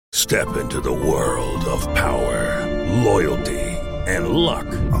Step into the world of power, loyalty, and luck.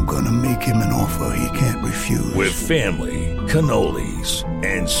 I'm gonna make him an offer he can't refuse. With family, cannolis,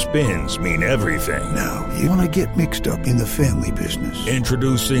 and spins mean everything. Now, you wanna get mixed up in the family business.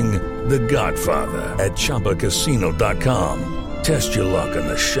 Introducing The Godfather at ChumbaCasino.com. Test your luck in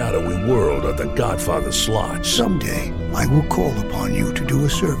the shadowy world of The Godfather slot. Someday, I will call upon you to do a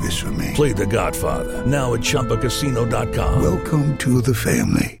service for me. Play The Godfather now at ChumbaCasino.com. Welcome to the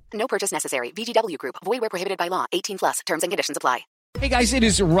family. No purchase necessary. VGW Group. Void where prohibited by law. 18 plus. Terms and conditions apply. Hey guys, it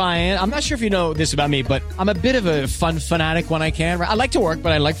is Ryan. I'm not sure if you know this about me, but I'm a bit of a fun fanatic when I can. I like to work,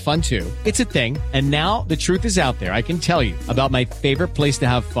 but I like fun too. It's a thing. And now the truth is out there. I can tell you about my favorite place to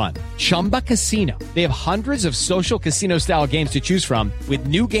have fun. Chumba Casino. They have hundreds of social casino style games to choose from with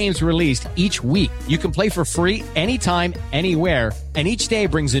new games released each week. You can play for free anytime, anywhere. And each day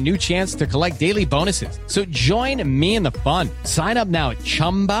brings a new chance to collect daily bonuses. So join me in the fun. Sign up now at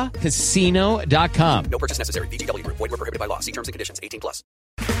ChumbaCasino.com. No purchase necessary. VGW Group. Void where prohibited by law. See terms and conditions. 18 plus.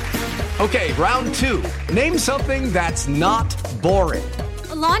 Okay, round two. Name something that's not boring.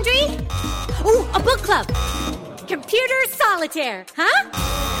 A laundry? Ooh, a book club. Computer solitaire, huh?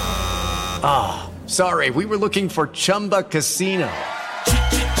 Ah, sorry. We were looking for Chumba Casino.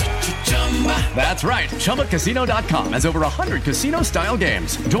 That's right. ChumbaCasino.com has over 100 casino-style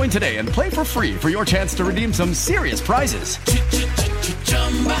games. Join today and play for free for your chance to redeem some serious prizes.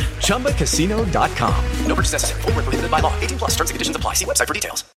 ChumbaCasino.com. No purchase necessary. Void where prohibited by law. 18 plus. Terms and conditions apply. See website for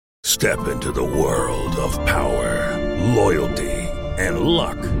details. Step into the world of power, loyalty, and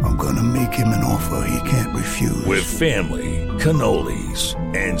luck. I'm gonna make him an offer he can't refuse. With family, cannolis,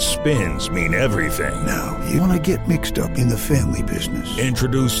 and spins mean everything. Now, you wanna get mixed up in the family business.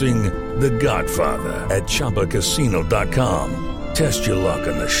 Introducing The Godfather at ChumbaCasino.com. Test your luck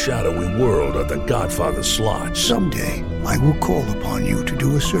in the shadowy world of The Godfather slot. Someday, I will call upon you to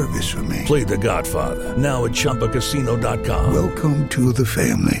do a service for me. Play The Godfather now at ChumbaCasino.com. Welcome to the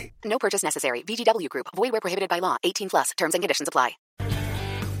family. No purchase necessary. VGW Group. Void where prohibited by law. 18 plus. Terms and conditions apply.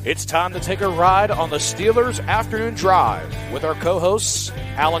 It's time to take a ride on the Steelers Afternoon Drive with our co-hosts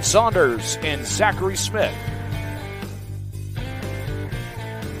Alan Saunders and Zachary Smith.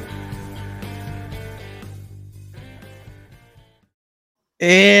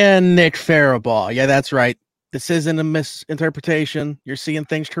 And Nick Farabaugh. Yeah, that's right. This isn't a misinterpretation. You're seeing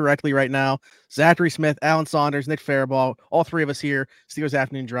things correctly right now. Zachary Smith, Alan Saunders, Nick Farabaugh, all three of us here. Steelers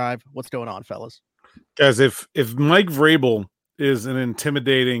Afternoon Drive. What's going on, fellas? Guys, if Mike Vrabel is an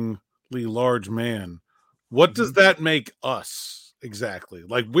intimidatingly large man, what does that make us exactly?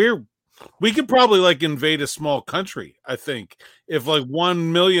 Like we could probably like invade a small country, I think, if like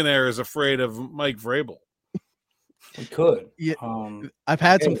one millionaire is afraid of Mike Vrabel. We could. Yeah, I've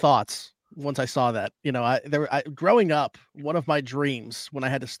had some thoughts once I saw that. You know, growing up, one of my dreams when I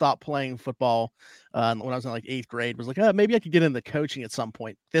had to stop playing football when I was in like 8th grade was like, maybe I could get into coaching at some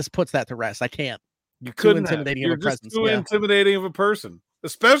point. This puts that to rest. I can't. You couldn't. Intimidating You're of a just presence. too intimidating of a person,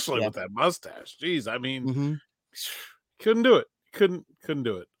 especially with that mustache. Jeez, I mean, couldn't do it. Couldn't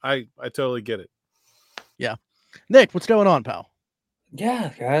do it. I totally get it. Yeah, Nick, what's going on, pal?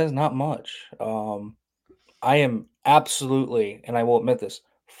 Yeah, guys, not much. I am absolutely, and I will admit this,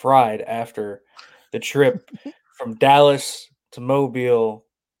 fried after the trip from Dallas to Mobile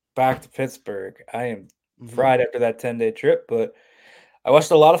back to Pittsburgh. I am fried after that 10-day trip, but I watched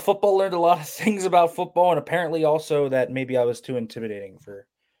a lot of football, learned a lot of things about football, and apparently also that maybe I was too intimidating for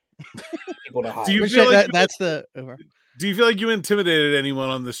people to hide. Do you feel like you intimidated anyone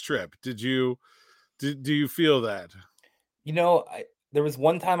on this trip? Do you feel that? You know, there was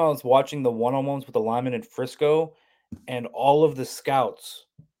one time I was watching the one-on-ones with the linemen in Frisco, and all of the scouts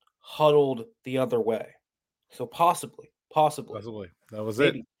huddled the other way. So possibly. That was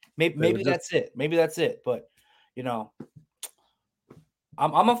it. Maybe that's it. Maybe that's it. But you know,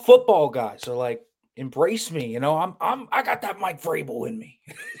 I'm a football guy, so like embrace me. You know, I got that Mike Vrabel in me.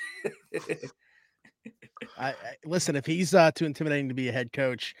 I listen, if he's too intimidating to be a head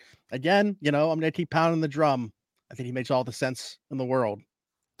coach, again, you know, I'm going to keep pounding the drum. I think he makes all the sense in the world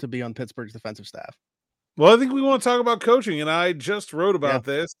to be on Pittsburgh's defensive staff. Well, I think we want to talk about coaching, and I just wrote about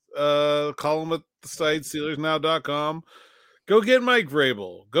this column at the site, SteelersNow.com. Go get Mike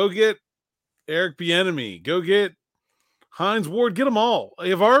Vrabel. Go get Eric Bieniemy. Go get Hines Ward. Get them all.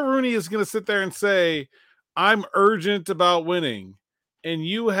 If Art Rooney is going to sit there and say, I'm urgent about winning, and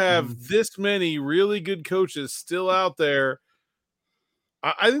you have this many really good coaches still out there,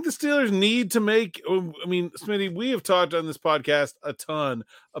 I think the Steelers need to make – I mean, Smitty, we have talked on this podcast a ton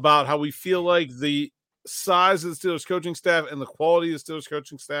about how we feel like the size of the Steelers coaching staff and the quality of the Steelers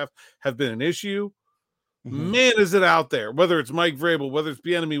coaching staff have been an issue. Man, is it out there? Whether it's Mike Vrabel, whether it's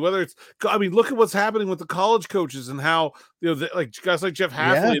Bieniemy, whether it's look at what's happening with the college coaches and how like guys like Jeff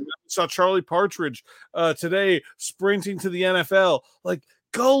Hafley. And we saw Charlie Partridge today sprinting to the NFL. Like,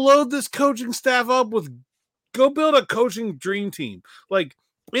 go load this coaching staff up go build a coaching dream team. Like,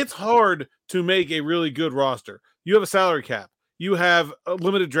 it's hard to make a really good roster. You have a salary cap. You have a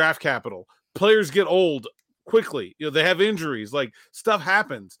limited draft capital. Players get old quickly. They have injuries. Like, stuff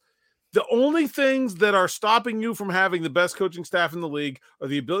happens. The only things that are stopping you from having the best coaching staff in the league are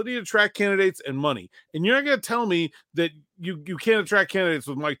the ability to attract candidates and money. And you're not going to tell me that you can't attract candidates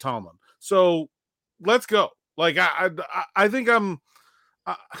with Mike Tomlin. So let's go. Like, I think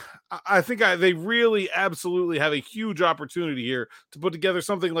they really absolutely have a huge opportunity here to put together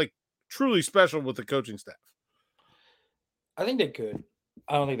something like truly special with the coaching staff. I think they could.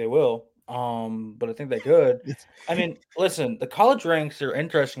 I don't think they will. But I think they could. I mean, listen, the college ranks are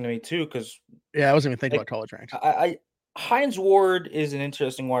interesting to me too, because I wasn't even thinking about college ranks. Hines Ward is an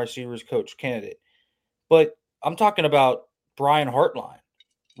interesting wide receivers coach candidate, but I'm talking about Brian Hartline,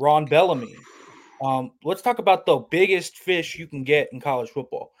 Ron Bellamy. Let's talk about the biggest fish you can get in college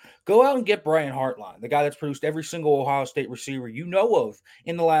football. Go out and get Brian Hartline, the guy that's produced every single Ohio State receiver you know of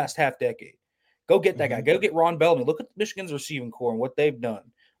in the last half decade. Go get that guy. Go get Ron Bellamy. Look at Michigan's receiving core and what they've done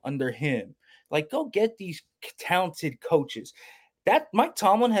under him. Like, go get these talented coaches. That Mike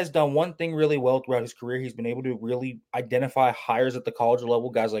Tomlin has done one thing really well throughout his career. He's been able to really identify hires at the college level,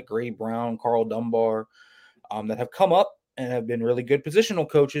 guys like Grady Brown, Carl Dunbar, that have come up and have been really good positional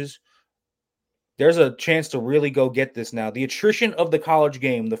coaches. There's a chance to really go get this now. The attrition of the college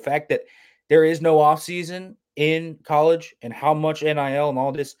game, the fact that there is no offseason in college and how much NIL and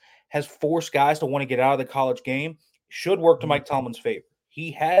all this has forced guys to want to get out of the college game should work to Mike Tomlin's favor. He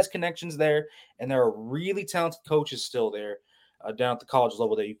has connections there, and there are really talented coaches still there down at the college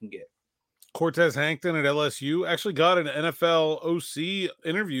level that you can get. Cortez Hankton at LSU actually got an NFL OC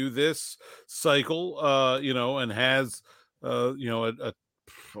interview this cycle, and has, it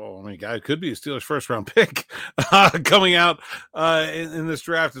could be a Steelers first-round pick coming out in this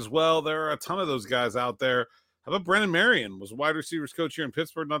draft as well. There are a ton of those guys out there. How about Brennan Marion? Was a wide receivers coach here in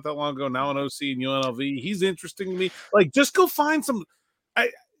Pittsburgh not that long ago, now an OC in UNLV. He's interesting to me. Like, just go find some –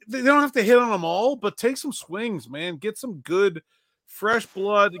 they don't have to hit on them all, but take some swings, man. Get some good fresh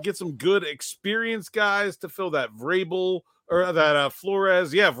blood, get some good experienced guys to fill that Vrabel or that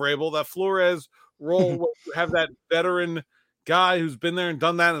Flores. Yeah, Vrabel, that Flores role where you have that veteran guy who's been there and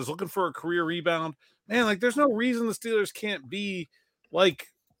done that and is looking for a career rebound. Man, like, there's no reason the Steelers can't be like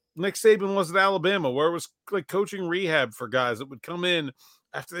Nick Saban was at Alabama, where it was like coaching rehab for guys that would come in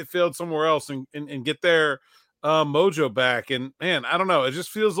after they failed somewhere else and get their mojo back. And man, I don't know. It just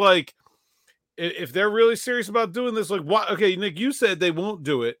feels like if they're really serious about doing this, like, why? Okay, Nick, you said they won't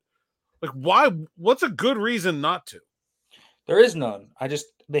do it. Like, why? What's a good reason not to? There is none.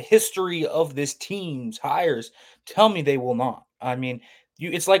 The history of this team's hires tell me they will not. I mean,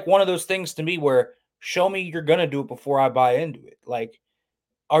 it's like one of those things to me where show me you're going to do it before I buy into it. Like,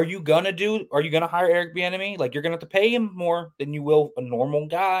 are you going to hire Eric Bieniemy? Like, you're going to have to pay him more than you will a normal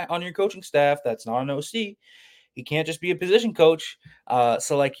guy on your coaching staff that's not an OC. He can't just be a position coach.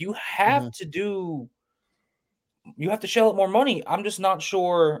 So, like, you have to shell out more money. I'm just not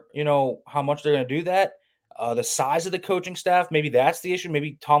sure, how much they're going to do that. The size of the coaching staff, maybe that's the issue.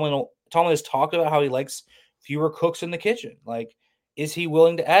 Maybe Tomlin has talked about how he likes fewer cooks in the kitchen. Like, is he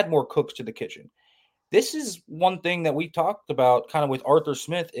willing to add more cooks to the kitchen? This is one thing that we talked about kind of with Arthur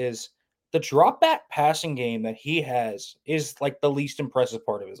Smith is the drop back passing game that he has is like the least impressive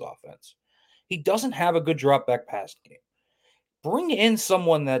part of his offense. He doesn't have a good drop back passing game. Bring in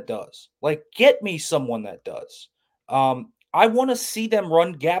someone that does. Like, get me someone that does. I want to see them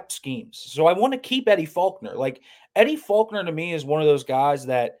run gap schemes. So I want to keep Eddie Faulkner. Like, Eddie Faulkner to me is one of those guys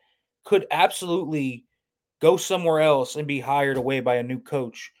that could absolutely go somewhere else and be hired away by a new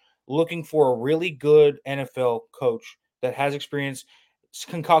coach looking for a really good NFL coach that has experience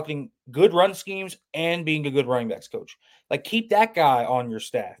concocting good run schemes and being a good running backs coach. Like, keep that guy on your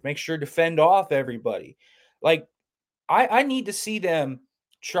staff. Make sure to fend off everybody. Like, I need to see them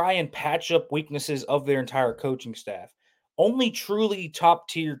try and patch up weaknesses of their entire coaching staff. Only truly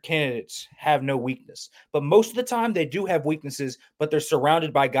top-tier candidates have no weakness. But most of the time, they do have weaknesses, but they're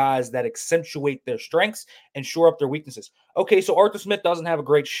surrounded by guys that accentuate their strengths and shore up their weaknesses. Okay, so Arthur Smith doesn't have a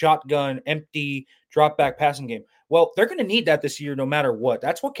great shotgun, empty, drop-back passing game. Well, they're going to need that this year no matter what.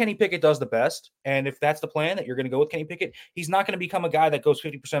 That's what Kenny Pickett does the best. And if that's the plan, that you're going to go with Kenny Pickett, he's not going to become a guy that goes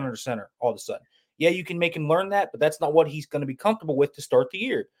 50% under center all of a sudden. Yeah, you can make him learn that, but that's not what he's going to be comfortable with to start the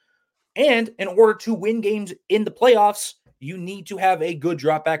year. And in order to win games in the playoffs, You need to have a good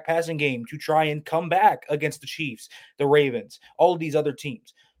drop back passing game to try and come back against the Chiefs, the Ravens, all of these other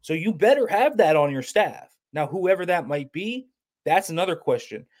teams. So you better have that on your staff. Now, whoever that might be, that's another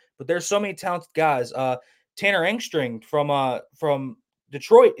question. But there's so many talented guys. Tanner Engstring from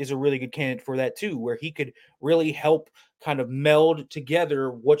Detroit is a really good candidate for that too, where he could really help kind of meld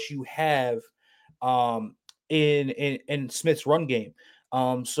together what you have in Smith's run game.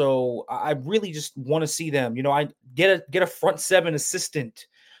 So I really just want to see them. I get a front seven assistant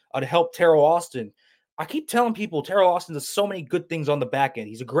to help Terrell Austin. I keep telling people Terrell Austin does so many good things on the back end.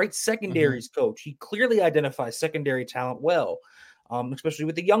 He's a great secondaries coach. He clearly identifies secondary talent well, especially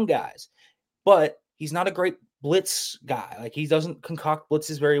with the young guys. But he's not a great blitz guy. Like, he doesn't concoct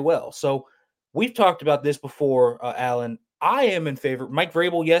blitzes very well. So we've talked about this before, Alan. I am in favor. Mike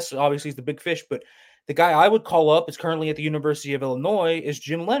Vrabel, yes, obviously he's the big fish, but the guy I would call up is currently at the University of Illinois is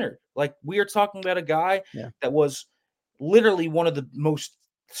Jim Leonhard. Like, we are talking about a guy that was literally one of the most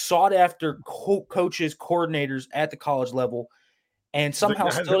sought-after coaches, coordinators at the college level, and somehow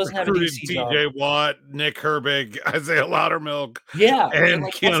still doesn't have a DC job. TJ Watt, Nick Herbig, Isaiah Loudermilk, and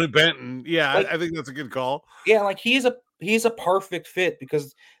like, Keanu Benton. Yeah, like, I think that's a good call. Yeah, like, he's a perfect fit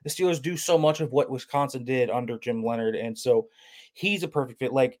because the Steelers do so much of what Wisconsin did under Jim Leonhard, and so he's a perfect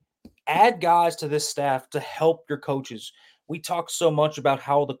fit. Like, add guys to this staff to help your coaches. We talk so much about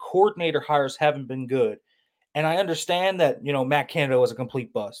how the coordinator hires haven't been good. And I understand that, Matt Canada was a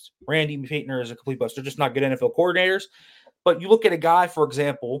complete bust. Randy Payton is a complete bust. They're just not good NFL coordinators. But you look at a guy, for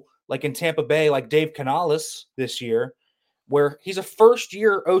example, like in Tampa Bay, like Dave Canales this year, where he's a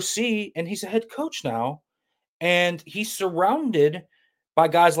first-year OC and he's a head coach now. And he's surrounded by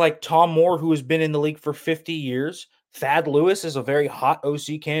guys like Tom Moore, who has been in the league for 50 years. Thad Lewis is a very hot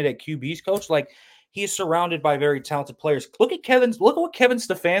OC candidate QB's coach. Like, he is surrounded by very talented players. Look at what Kevin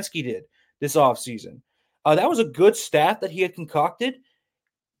Stefanski did this offseason. That was a good staff that he had concocted.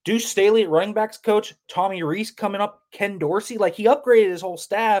 Deuce Staley at running backs coach, Tommy Reese coming up, Ken Dorsey. Like, he upgraded his whole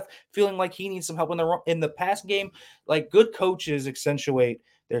staff, feeling like he needs some help in the passing game. Like, good coaches accentuate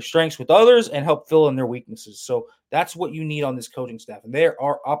their strengths with others and help fill in their weaknesses. So that's what you need on this coaching staff. And there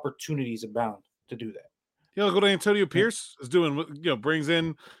are opportunities abound to do that. Yeah, look what Antonio Pierce is doing. Brings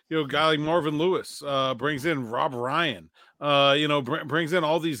in, a guy like Marvin Lewis, brings in Rob Ryan, brings in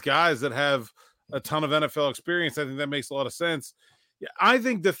all these guys that have a ton of NFL experience. I think that makes a lot of sense. Yeah, I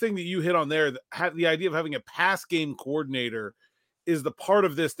think the thing that you hit on there, the idea of having a pass game coordinator, is the part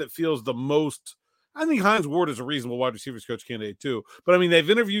of this that feels the most. I think Hines Ward is a reasonable wide receivers coach candidate too. But I mean, they've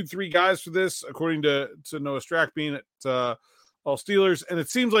interviewed 3 guys for this, according to Noah Strackbean at All Steelers, and it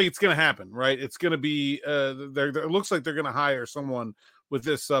seems like it's going to happen, right? It's going to be. It looks like they're going to hire someone with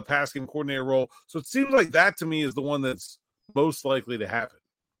this pass game coordinator role. So it seems like that to me is the one that's most likely to happen.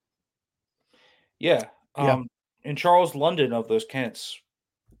 Yeah. And Charles London of those candidates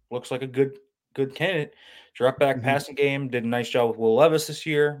looks like a good candidate. Drop back passing game, did a nice job with Will Levis this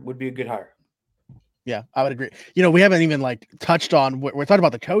year, would be a good hire. Yeah, I would agree. We haven't even touched on, we're talking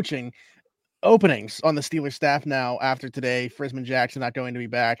about the coaching openings on the Steelers staff now after today. Frisman Jackson not going to be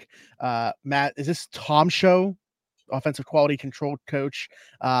back. Matt, is this Tom Show, offensive quality control coach,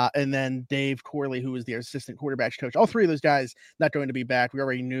 and then Dave Corley, who is the assistant quarterbacks coach? All 3 of those guys not going to be back. We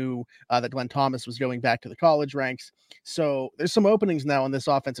already knew that Glenn Thomas was going back to the college ranks. So there's some openings now on this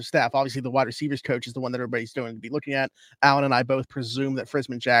offensive staff. Obviously, the wide receivers coach is the one that everybody's going to be looking at. Alan and I both presume that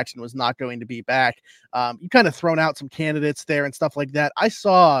Frisman Jackson was not going to be back. You kind of thrown out some candidates there and stuff like that. I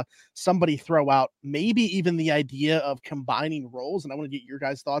saw somebody throw out maybe even the idea of combining roles, and I want to get your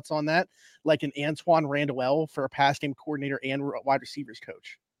guys' thoughts on that, like an Antoine Randall for a pass game coordinator and wide receivers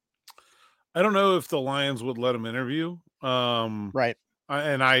coach. I don't know if the Lions would let him interview. Right.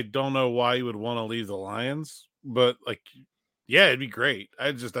 And I don't know why you would want to leave the Lions, but yeah, it'd be great.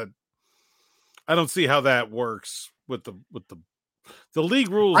 I don't see how that works with the league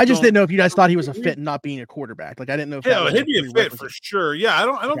rules. I just didn't know if you guys thought he was a fit and not being a quarterback. Like, I didn't know if he'd be a fit for sure. Yeah. I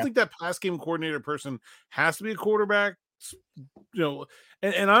don't think that pass game coordinator person has to be a quarterback,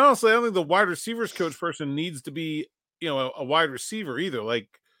 and honestly, I don't think the wide receivers coach person needs to be, a wide receiver either. Like,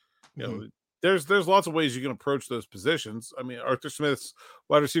 there's lots of ways you can approach those positions. I mean, Arthur Smith's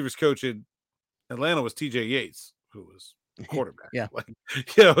wide receivers coach in Atlanta was TJ Yates, who was quarterback. Yeah.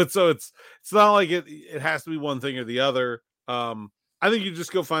 So it's not like it has to be one thing or the other. I think you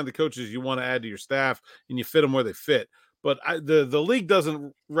just go find the coaches you want to add to your staff and you fit them where they fit. But the league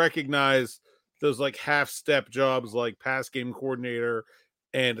doesn't recognize those half step jobs like pass game coordinator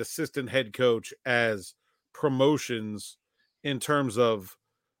and assistant head coach as promotions in terms of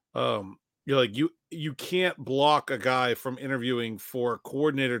you can't block a guy from interviewing for a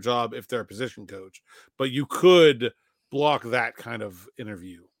coordinator job if they're a position coach, but you could block that kind of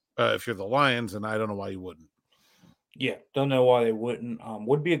interview if you're the Lions, and I don't know why you wouldn't. Yeah, don't know why they wouldn't.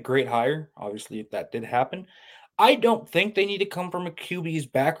 Would be a great hire, obviously, if that did happen. I don't think they need to come from a QB's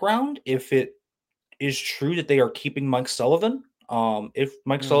background if it is true that they are keeping Mike Sullivan. If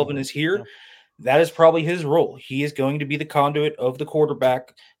Mike Sullivan is here, that is probably his role. He is going to be the conduit of the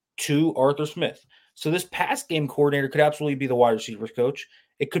quarterback to Arthur Smith. So this pass game coordinator could absolutely be the wide receivers coach.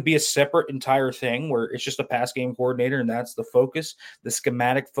 It could be a separate entire thing where it's just a pass game coordinator, and that's the focus, the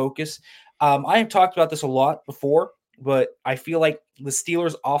schematic focus. I have talked about this a lot before, but I feel like the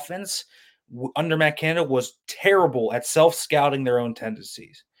Steelers' offense under Matt Canada was terrible at self-scouting their own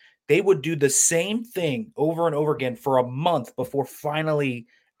tendencies. They would do the same thing over and over again for a month before finally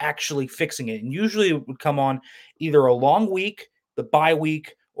actually fixing it. And usually it would come on either a long week, the bye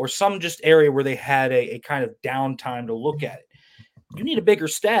week, or some just area where they had a kind of downtime to look at it. You need a bigger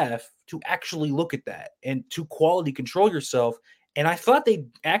staff to actually look at that and to quality control yourself. And I thought they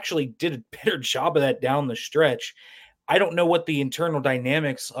actually did a better job of that down the stretch. I don't know what the internal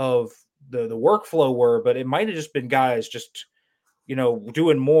dynamics of the workflow were, but it might have just been guys just,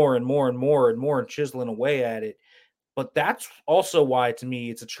 doing more and more and more and more and chiseling away at it. But that's also why, to me,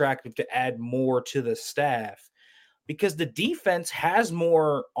 it's attractive to add more to the staff, because the defense has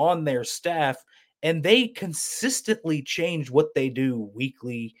more on their staff and they consistently change what they do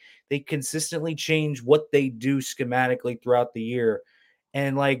weekly. They consistently change what they do schematically throughout the year.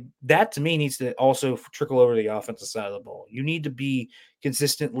 And like that, to me, needs to also trickle over to the offensive side of the ball. You need to be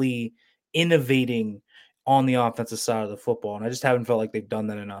consistently innovating on the offensive side of the football. And I just haven't felt like they've done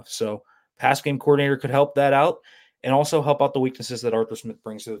that enough. So pass game coordinator could help that out and also help out the weaknesses that Arthur Smith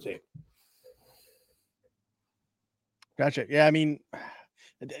brings to the table. Gotcha. Yeah, I mean,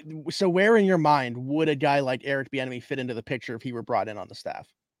 so where in your mind would a guy like Eric Bieniemy fit into the picture if he were brought in on the staff?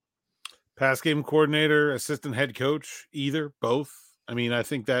 Pass game coordinator, assistant head coach, either, both. I mean, I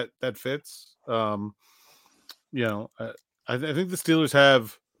think that fits. I think the Steelers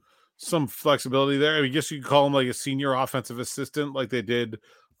have some flexibility there. I guess you could call him like a senior offensive assistant, like they did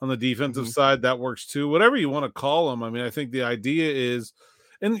on the defensive side. That works too. Whatever you want to call him. I mean, I think the idea is,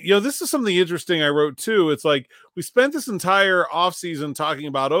 and this is something interesting I wrote too. It's like we spent this entire offseason talking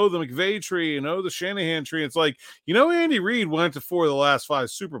about, the McVay tree and the Shanahan tree. It's like, Andy Reid went to 4 of the last 5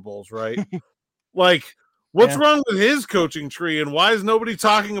 Super Bowls, right? Like, what's wrong with his coaching tree, and why is nobody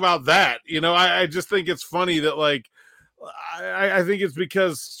talking about that? I just think it's funny that, like, I think it's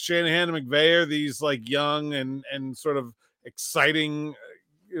because Shanahan and McVay are these like young and sort of exciting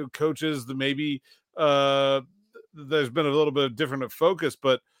coaches that maybe there's been a little bit of different of focus,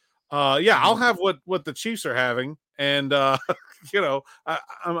 but I'll have what the Chiefs are having, and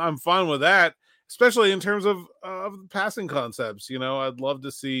I'm fine with that, especially in terms of passing concepts. I'd love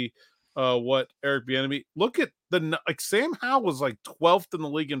to see what Eric Bieniemy look at Sam Howell was like 12th in the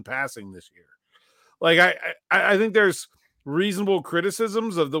league in passing this year. Like I think there's reasonable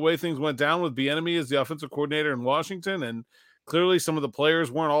criticisms of the way things went down with Bieniemy as the offensive coordinator in Washington, and clearly some of the players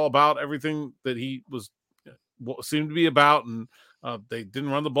weren't all about everything that he seemed to be about, and they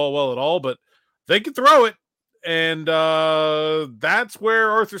didn't run the ball well at all, but they could throw it, and that's where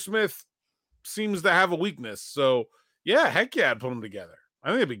Arthur Smith seems to have a weakness. So heck yeah, I'd put them together. I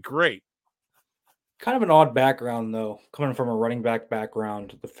think it'd be great. Kind of an odd background, though, coming from a running back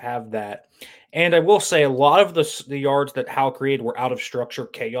background to have that. And I will say a lot of the yards that Hal created were out of structure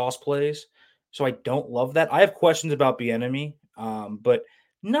chaos plays. So I don't love that. I have questions about Bieniemy, but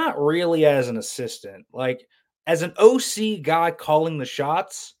not really as an assistant. Like, as an OC guy calling the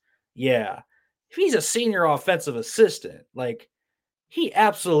shots, if he's a senior offensive assistant, like, he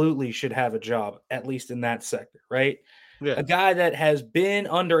absolutely should have a job, at least in that sector, right? Yeah. A guy that has been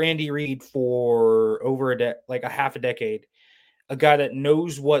under Andy Reid for over a half a decade, a guy that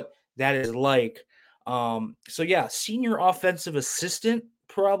knows what that is like. Senior offensive assistant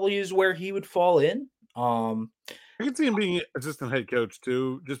probably is where he would fall in. I can see him being assistant head coach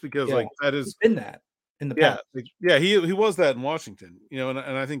too, just because that is been that in the past. He was that in Washington, and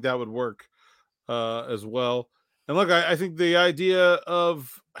I think that would work as well. And look, I think the idea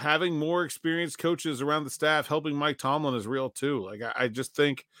of having more experienced coaches around the staff helping Mike Tomlin is real too. Like, I just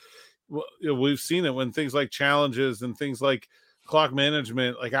think we've seen it when things like challenges and things like clock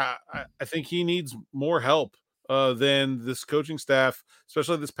management. Like, I think he needs more help than this coaching staff,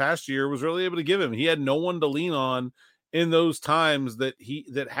 especially this past year, was really able to give him. He had no one to lean on in those times that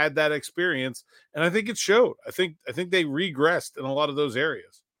had that experience, and I think it showed. I think they regressed in a lot of those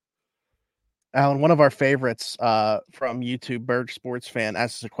areas. Alan, one of our favorites from YouTube, Berg Sports Fan,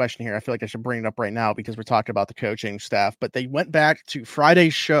 asks a question here. I feel like I should bring it up right now because we're talking about the coaching staff, but they went back to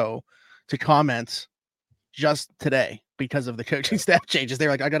Friday's show to comment just today because of the coaching staff changes. They're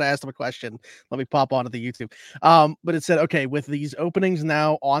like, I got to ask them a question. Let me pop onto the YouTube. But it said, okay, with these openings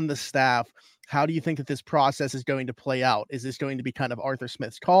now on the staff, how do you think that this process is going to play out? Is this going to be kind of Arthur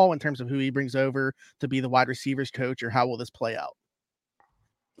Smith's call in terms of who he brings over to be the wide receivers coach, or how will this play out?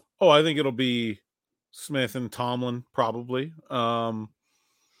 Oh, I think it'll be Smith and Tomlin, probably. I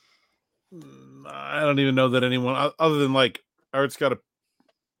don't even know that anyone other than like Art's got to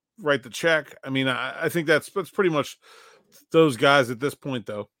write the check. I mean, I think that's pretty much those guys at this point,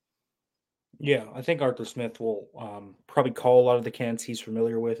 though. Yeah, I think Arthur Smith will probably call a lot of the candidates he's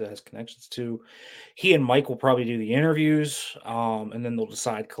familiar with, that has connections to. He and Mike will probably do the interviews, and then they'll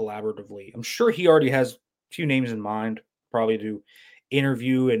decide collaboratively. I'm sure he already has a few names in mind, probably to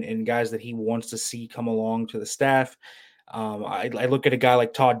interview and guys that he wants to see come along to the staff. I look at a guy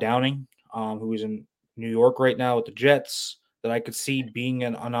like Todd Downing, who is in New York right now with the Jets, that I could see being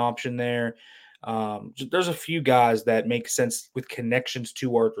an option there. There's a few guys that make sense with connections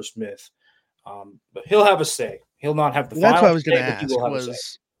to Arthur Smith. But he'll have a say. He'll not have the final. That's what I was going to say, ask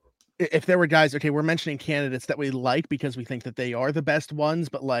was if there were guys, okay, we're mentioning candidates that we like because we think that they are the best ones,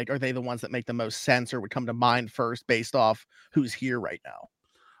 but like, are they the ones that make the most sense or would come to mind first based off who's here right now?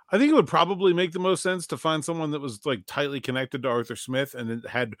 I think it would probably make the most sense to find someone that was like tightly connected to Arthur Smith and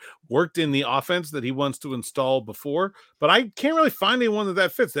had worked in the offense that he wants to install before. But I can't really find anyone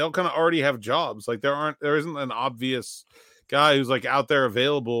that fits. They all kind of already have jobs. Like there isn't an obvious guy who's like out there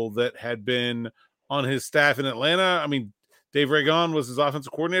available that had been on his staff in Atlanta. I mean, Dave Ragon was his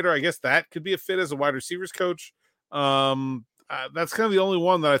offensive coordinator. I guess that could be a fit as a wide receivers coach. That's kind of the only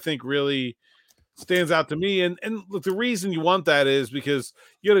one that I think really stands out to me. And look, the reason you want that is because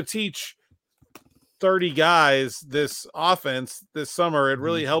you got to teach 30 guys this offense this summer. It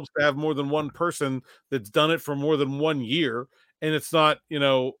really helps to have more than one person that's done it for more than 1 year. And it's not,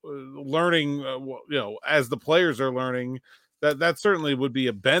 learning, as the players are learning. That certainly would be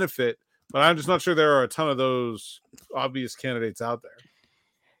a benefit, but I'm just not sure there are a ton of those obvious candidates out there.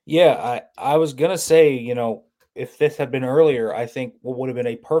 Yeah, I was going to say, if this had been earlier, I think what would have been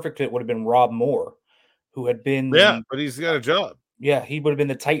a perfect fit would have been Rob Moore, who had been. Yeah, but he's got a job. Yeah, he would have been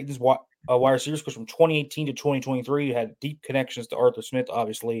the Titans wide receivers coach from 2018 to 2023. He had deep connections to Arthur Smith,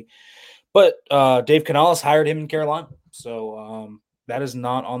 obviously. But Dave Canales hired him in Carolina. So that is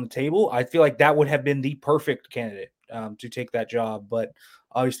not on the table. I feel like that would have been the perfect candidate to take that job. But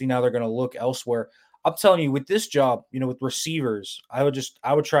obviously now they're going to look elsewhere. I'm telling you, with this job, with receivers, I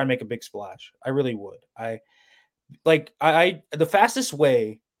would try and make a big splash. I really would. The fastest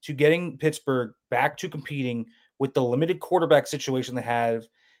way to getting Pittsburgh back to competing with the limited quarterback situation they have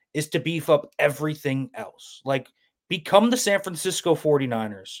is to beef up everything else. Like, become the San Francisco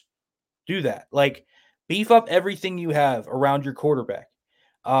 49ers. Do that. Like, beef up everything you have around your quarterback.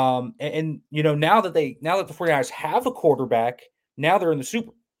 Now that the 49ers have a quarterback, now they're in the Super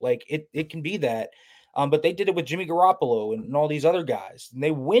Bowl. Like, it can be that. But they did it with Jimmy Garoppolo and all these other guys. And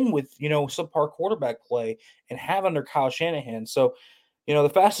they win with, subpar quarterback play and have under Kyle Shanahan. So, the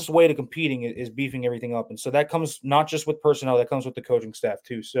fastest way to competing is beefing everything up. And so that comes not just with personnel, that comes with the coaching staff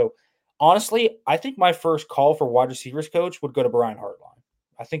too. So honestly, I think my first call for wide receivers coach would go to Brian Hartline.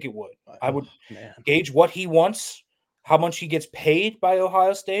 I think it would. I would gauge what he wants, how much he gets paid by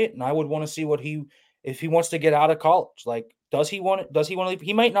Ohio State. And I would want to see if he wants to get out of college. Like, does he want to leave?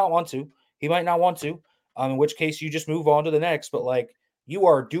 He might not want to. In which case you just move on to the next. But like, you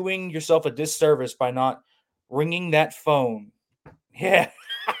are doing yourself a disservice by not ringing that phone. Yeah.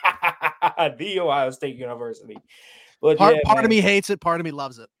 The Ohio State University. But part of me hates it. Part of me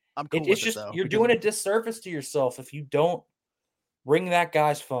loves it. I'm cool it's just, you're doing a disservice to yourself if you don't ring that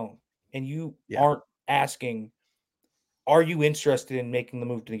guy's phone and you aren't asking, are you interested in making the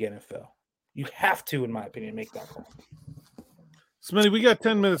move to the NFL? You have to, in my opinion, make that call. Smitty, we got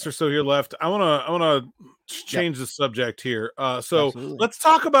 10 minutes or so here left. I want to change the subject here. Absolutely. Let's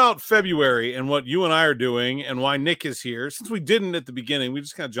talk about February and what you and I are doing and why Nick is here. Since we didn't at the beginning, we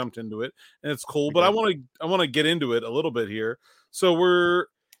just kind of jumped into it, and it's cool. But I want to get into it a little bit here. So we're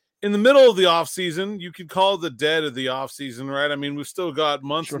in the middle of the off season. You could call it the dead of the off season, right? I mean, we've still got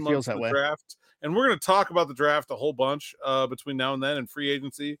months and months of the draft, and we're going to talk about the draft a whole bunch between now and then, and free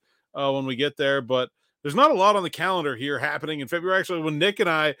agency when we get there. But there's not a lot on the calendar here happening in February. Actually, when Nick and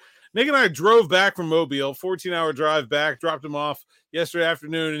I drove back from Mobile, 14-hour drive back, dropped him off yesterday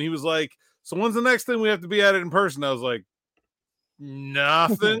afternoon, and he was like, so when's the next thing we have to be at it in person? I was like,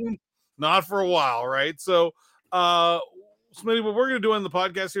 nothing, not for a while, right? So, Smitty, what we're going to do on the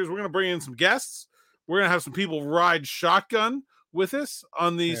podcast here is we're going to bring in some guests. We're going to have some people ride shotgun with us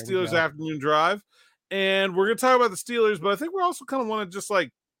on the Steelers afternoon drive, and we're going to talk about the Steelers, but I think we also kind of want to just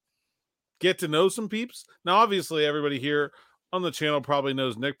like get to know some peeps. Now, obviously, everybody here on the channel probably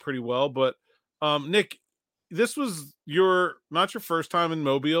knows Nick pretty well, but Nick, this was not your first time in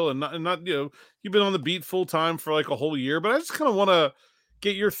Mobile, and not you've been on the beat full time for like a whole year, but I just kind of want to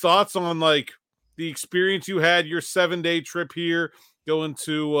get your thoughts on like the experience you had, your 7-day trip here, going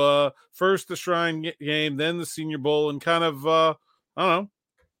to first the Shrine game, then the Senior Bowl, and kind of I don't know,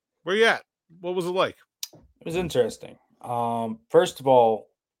 where you at? What was it like? It was interesting. First of all,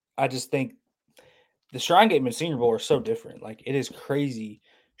 I just think the Shrine game and Senior Bowl are so different. Like, it is crazy.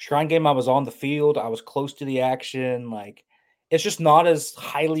 Shrine game, I was on the field. I was close to the action. Like, it's just not as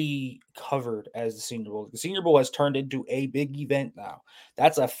highly covered as the Senior Bowl. The Senior Bowl has turned into a big event now.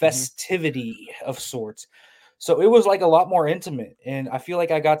 That's a festivity of sorts. So it was like a lot more intimate, and I feel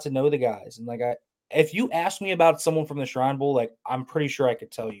like I got to know the guys. And like, if you ask me about someone from the Shrine Bowl, like, I'm pretty sure I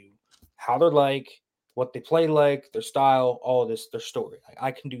could tell you how they're like, what they play like, their style, all of this, their story. Like,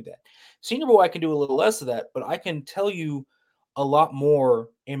 I can do that. Senior Bowl, I can do a little less of that, but I can tell you a lot more,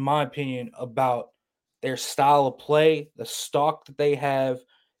 in my opinion, about their style of play, the stock that they have.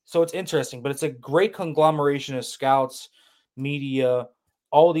 So it's interesting, but it's a great conglomeration of scouts, media,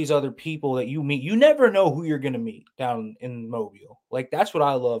 all these other people that you meet. You never know who you're going to meet down in Mobile. Like, that's what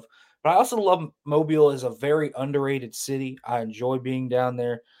I love. But I also love Mobile as a very underrated city. I enjoy being down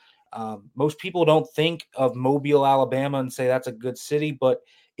there. Most people don't think of Mobile, Alabama, and say that's a good city, but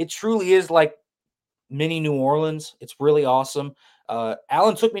it truly is like mini New Orleans. It's really awesome.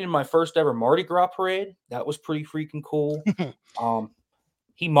 Alan took me to my first ever Mardi Gras parade. That was pretty freaking cool.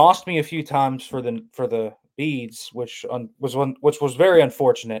 He mossed me a few times for the beads, which was very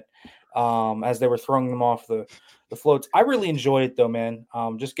unfortunate, as they were throwing them off the floats. I really enjoyed it though, man.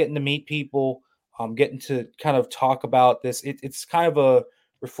 Just getting to meet people, getting to kind of talk about this. It's kind of a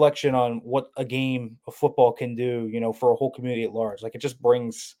reflection on what a game of football can do, for a whole community at large. Like, it just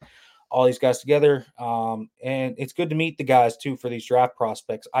brings all these guys together. And it's good to meet the guys too for these draft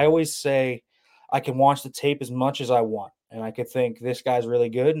prospects. I always say I can watch the tape as much as I want, and I could think this guy's really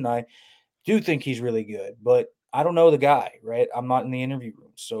good, and I do think he's really good, but I don't know the guy, right? I'm not in the interview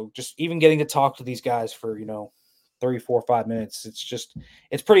room. So just even getting to talk to these guys for, 3, 4, 5 minutes,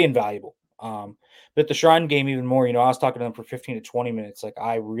 it's pretty invaluable. But the Shrine game even more, I was talking to them for 15 to 20 minutes. Like,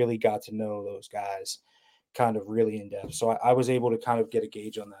 I really got to know those guys kind of really in depth. So I was able to kind of get a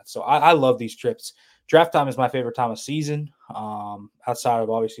gauge on that. So I love these trips. Draft time is my favorite time of season. Outside of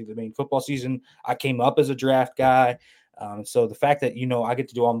obviously the main football season, I came up as a draft guy. So the fact that, I get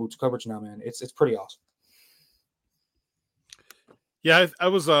to do all boots coverage now, man, it's pretty awesome. Yeah, I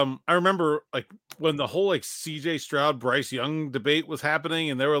was I remember like when the whole like CJ Stroud Bryce Young debate was happening,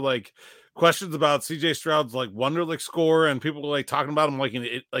 and there were like questions about CJ Stroud's like Wonderlic score, and people were like talking about him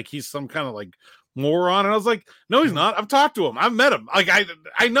like he's some kind of like moron. And I was like, no, he's not. I've talked to him. I've met him. Like,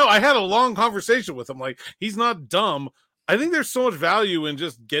 I know I had a long conversation with him. Like, he's not dumb. I think there's so much value in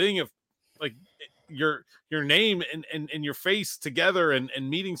just getting your name and your face together and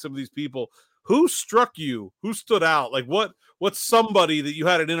meeting some of these people. Who struck you? Who stood out? Like, what's somebody that you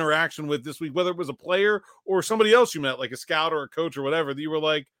had an interaction with this week, whether it was a player or somebody else you met, like a scout or a coach or whatever, that you were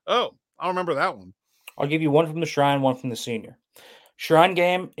like, oh, I remember that one. I'll give you one from the Shrine, one from the Senior. Shrine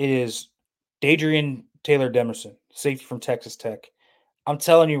game is Dadrian Taylor Demerson, safety from Texas Tech. I'm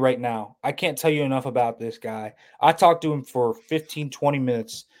telling you right now, I can't tell you enough about this guy. I talked to him for 15, 20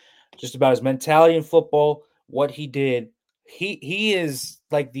 minutes just about his mentality in football, what he did. He is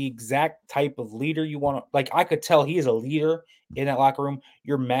like the exact type of leader you want to, like, I could tell he is a leader in that locker room.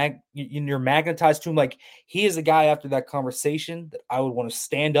 You're magnetized to him. Like, he is a guy after that conversation that I would want to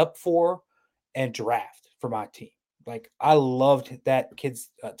stand up for and draft for my team. Like, I loved that kid's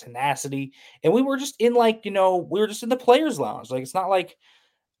tenacity. And we were just in we were just in the players lounge. Like, it's not like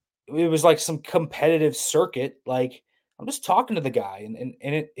it was like some competitive circuit. Like, I'm just talking to the guy,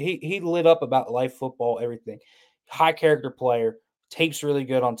 and he lit up about life, football, everything. High character player, tape's really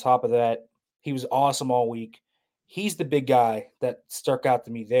good on top of that. He was awesome all week. He's the big guy that stuck out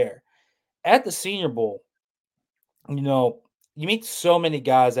to me there. At the Senior Bowl, you meet so many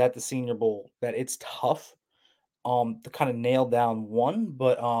guys at the Senior Bowl that it's tough to kind of nail down one.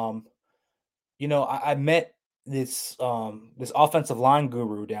 But I met this offensive line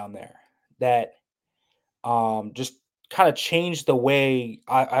guru down there that just kind of changed the way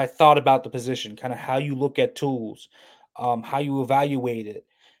I thought about the position, kind of how you look at tools, how you evaluate it,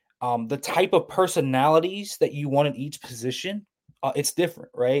 the type of personalities that you want in each position. It's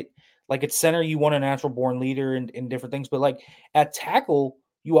different, right? Like, at center, you want a natural born leader and different things, but like at tackle,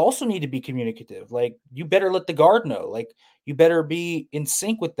 you also need to be communicative. Like, you better let the guard know, like, you better be in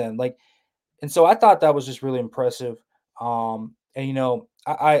sync with them. Like, and so I thought that was just really impressive. And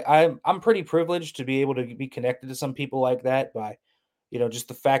I'm pretty privileged to be able to be connected to some people like that by, just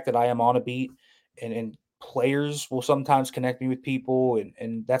the fact that I am on a beat, and players will sometimes connect me with people,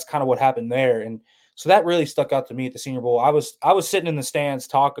 and that's kind of what happened there. And so that really stuck out to me at the Senior Bowl. I was sitting in the stands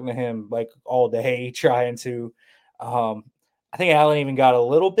talking to him like all day, trying to. I think Alan even got a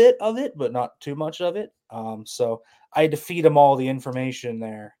little bit of it, but not too much of it. So I had to feed him all the information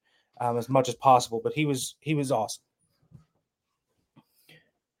there as much as possible. But he was awesome.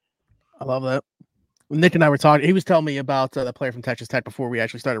 I love that. Nick and I were talking. He was telling me about the player from Texas Tech before we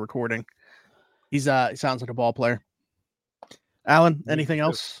actually started recording. He sounds like a ball player. Alan, anything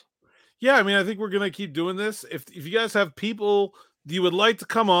else? Yeah, I mean, I think we're gonna keep doing this. If you guys have people you would like to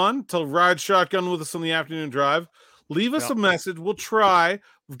come on to ride shotgun with us on the afternoon drive, leave us a message. We'll try.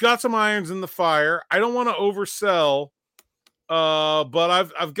 We've got some irons in the fire. I don't want to oversell,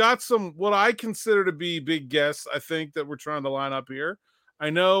 but I've got some what I consider to be big guests. I think that we're trying to line up here. I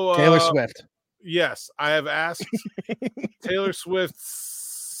know Taylor Swift. Yes, I have asked Taylor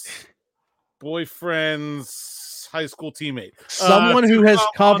Swift's boyfriend's high school teammate, someone who has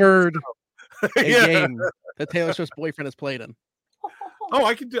covered a game that Taylor Swift's boyfriend has played in. Oh,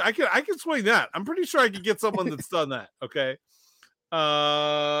 I can swing that. I'm pretty sure I could get someone that's done that. Okay.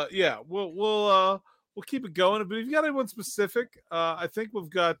 Yeah, we'll keep it going. But if you got anyone specific, I think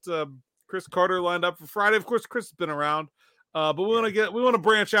we've got Chris Carter lined up for Friday. Of course, Chris has been around. But we want to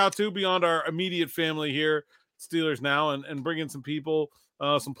branch out too beyond our immediate family here, Steelers Now, and bring in some people,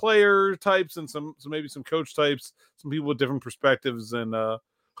 some player types, and some maybe some coach types, some people with different perspectives, and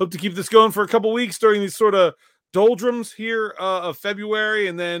hope to keep this going for a couple weeks during these sort of doldrums here of February,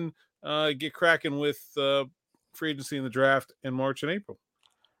 and then get cracking with free agency and the draft in March and April.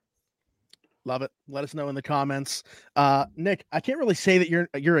 Love it. Let us know in the comments. Nick, I can't really say that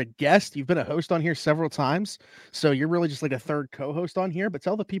you're a guest. You've been a host on here several times, so you're really just like a third co-host on here. But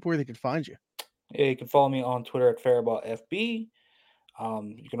tell the people where they can find you. Yeah, you can follow me on Twitter at FairBallFB.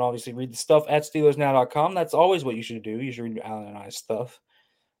 You can obviously read the stuff at SteelersNow.com. That's always what you should do. You should read Alan and I's stuff.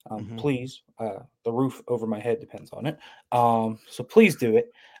 Please. The roof over my head depends on it. So please do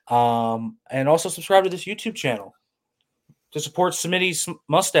it. And also subscribe to this YouTube channel to support Smitty's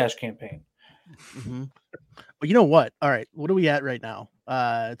mustache campaign. Well, you know what? All right, what are we at right now?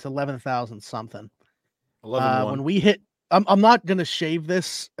 It's 11,000 something. 11,100. When we hit, I'm not gonna shave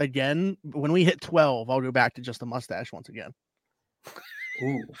this again. When we hit 12, I'll go back to just a mustache once again.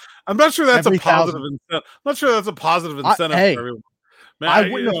 Ooh. I'm not sure that's a positive incentive. I'm not sure that's a positive incentive for everyone. Man, I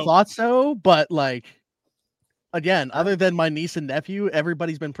wouldn't have thought so, but like, again, other than my niece and nephew,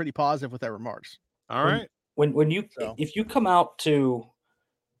 everybody's been pretty positive with their remarks. All right. If you come out to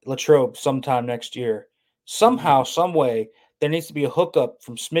Latrobe sometime next year, somehow, some way, there needs to be a hookup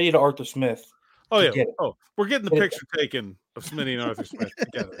from Smitty to Arthur Smith. Oh yeah. Oh, we're getting the picture taken of Smitty and Arthur Smith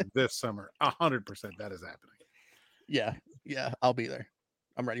together this summer. 100% that is happening. Yeah, I'll be there.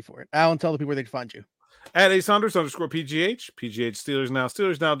 I'm ready for it. Alan, tell the people where they can find you. At @ASaunders_PGH, PGH Steelers Now,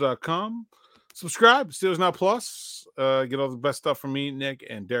 SteelersNow.com. Subscribe, Steelers Now Plus. Get all the best stuff from me, Nick,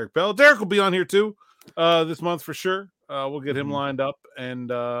 and Derek Bell. Derek will be on here too this month for sure. We'll get him lined up, and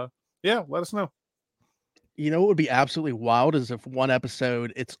let us know. You know what would be absolutely wild is if one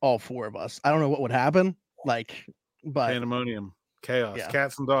episode it's all four of us. I don't know what would happen, but pandemonium, chaos,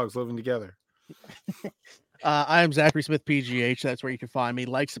 cats and dogs living together. I am Zachary Smith, PGH. That's where you can find me.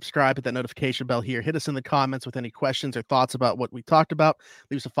 Like, subscribe, hit that notification bell here. Hit us in the comments with any questions or thoughts about what we talked about.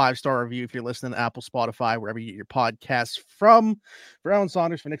 Leave us a 5-star review if you're listening to Apple, Spotify, wherever you get your podcasts from. For Alan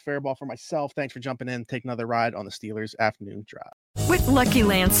Saunders, for Nick Fairball, for myself, thanks for jumping in. Take another ride on the Steelers Afternoon Drive. With Lucky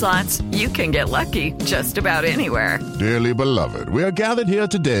Land Slots, you can get lucky just about anywhere. Dearly beloved, we are gathered here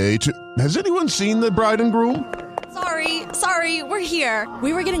today to... Has anyone seen the bride and groom? Sorry, we're here.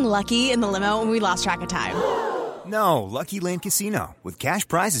 We were getting lucky in the limo and we lost track of time. No, Lucky Land Casino, with cash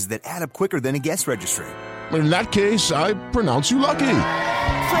prizes that add up quicker than a guest registry. In that case, I pronounce you lucky.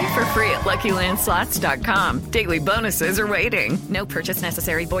 Play for free at LuckyLandSlots.com. Daily bonuses are waiting. No purchase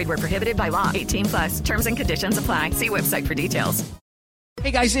necessary. Void where prohibited by law. 18+. Terms and conditions apply. See website for details.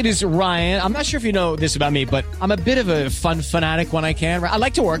 Hey guys, it is Ryan. I'm not sure if you know this about me, but I'm a bit of a fun fanatic when I can. I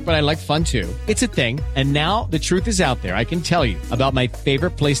like to work, but I like fun too. It's a thing. And now the truth is out there. I can tell you about my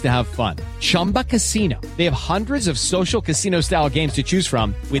favorite place to have fun. Chumba Casino. They have hundreds of social casino style games to choose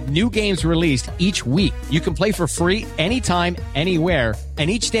from with new games released each week. You can play for free anytime, anywhere. And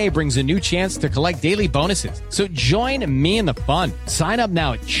each day brings a new chance to collect daily bonuses. So join me in the fun. Sign up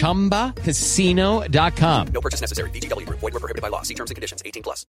now at ChumbaCasino.com. No purchase necessary. VGW Group. Void where prohibited by law. See terms and conditions.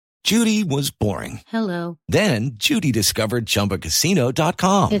 18+. Judy was boring. Hello. Then Judy discovered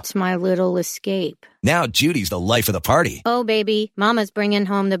ChumbaCasino.com. It's my little escape. Now Judy's the life of the party. Oh, baby, mama's bringing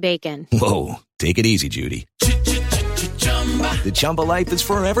home the bacon. Whoa, take it easy, Judy. The Chumba life is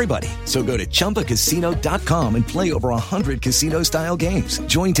for everybody. So go to ChumbaCasino.com and play over 100 casino-style games.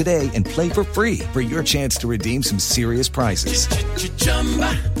 Join today and play for free for your chance to redeem some serious prizes.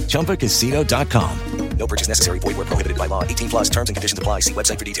 ChumbaCasino.com. No purchase necessary. Void where prohibited by law. 18 plus terms and conditions apply. See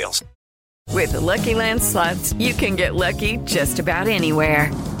website for details. With the Lucky Land Slots, you can get lucky just about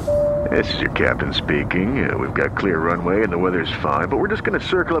anywhere. This is your captain speaking. We've got clear runway and the weather's fine, but we're just going to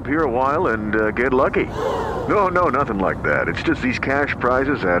circle up here a while and get lucky. No, nothing like that. It's just these cash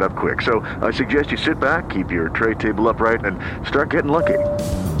prizes add up quick. So I suggest you sit back, keep your tray table upright, and start getting lucky.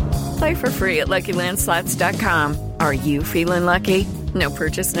 Play for free at LuckyLandSlots.com. Are you feeling lucky? No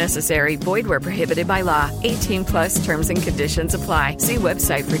purchase necessary. Void where prohibited by law. 18 plus terms and conditions apply. See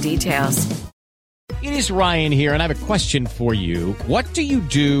website for details. It is Ryan here, and I have a question for you. What do you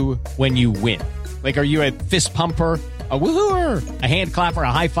do when you win? Like, are you a fist pumper, a woohooer, a hand clapper,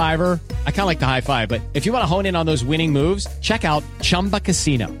 a high fiver? I kind of like the high five, but if you want to hone in on those winning moves, check out Chumba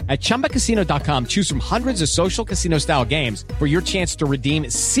Casino. At ChumbaCasino.com, choose from hundreds of social casino-style games for your chance to redeem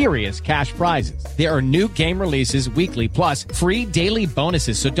serious cash prizes. There are new game releases weekly, plus free daily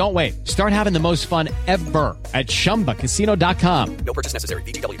bonuses, so don't wait. Start having the most fun ever at ChumbaCasino.com. No purchase necessary.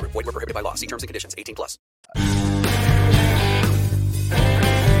 VGW Group. Void where prohibited by law. See terms and conditions. 18 plus.